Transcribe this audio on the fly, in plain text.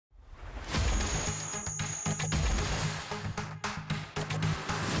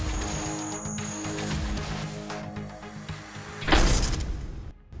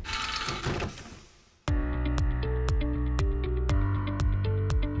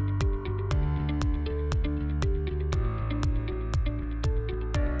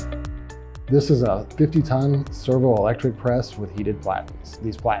This is a 50-ton servo-electric press with heated Platens.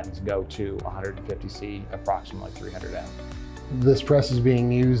 These Platens go to 150C, approximately 300M. This press is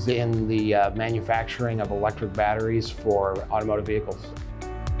being used in the manufacturing of electric batteries for automotive vehicles.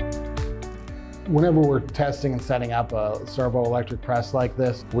 Whenever we're testing and setting up a servo-electric press like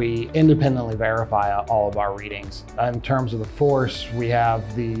this, we independently verify all of our readings. In terms of the force, we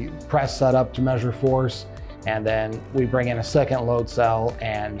have the press set up to measure force, and then we bring in a second load cell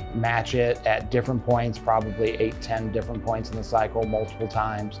and match it at different points, probably 8-10 different points in the cycle, multiple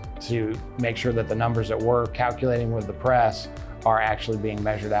times, to make sure that the numbers that we're calculating with the press are actually being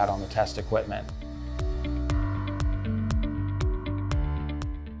measured out on the test equipment.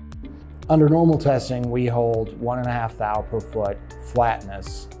 Under normal testing, we hold 1.5 thou per foot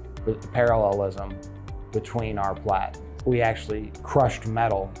flatness with parallelism between our Platens. We actually crushed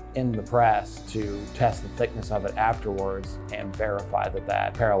metal in the press to test the thickness of it afterwards and verify that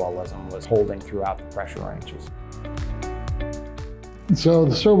that parallelism was holding throughout the pressure ranges. So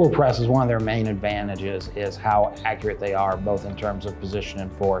the servo press is one of their main advantages is how accurate they are, both in terms of position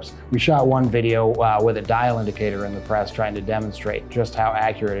and force. We shot one video with a dial indicator in the press trying to demonstrate just how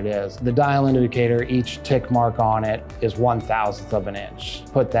accurate it is. The dial indicator, each tick mark on it is 1/1000th of an inch.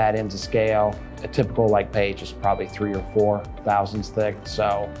 Put that into scale. A typical page is probably 3 or 4 thousandths thick.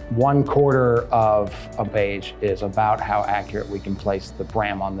 So 1/4 of a page is about how accurate we can place the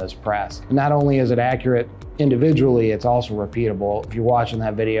pram on this press. Not only is it accurate individually, it's also repeatable. If you're watching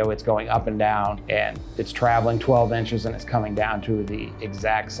that video, it's going up and down and it's traveling 12 inches and it's coming down to the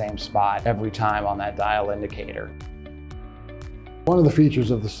exact same spot every time on that dial indicator. One of the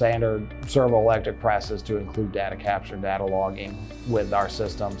features of the standard servo-electric press is to include data capture, data logging with our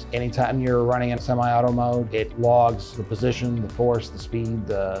systems. Anytime you're running in semi-auto mode, it logs the position, the force, the speed,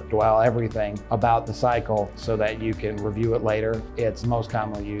 the dwell, everything about the cycle so that you can review it later. It's most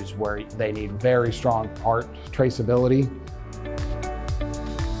commonly used where they need very strong part traceability.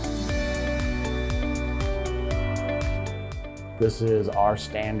 This is our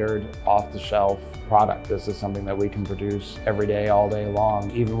standard off-the-shelf product. This is something that we can produce every day, all day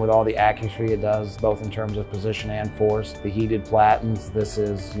long. Even with all the accuracy it does, both in terms of position and force, the heated Platens, this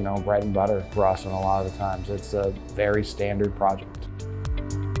is, bread and butter for us, and a lot of the times it's a very standard project.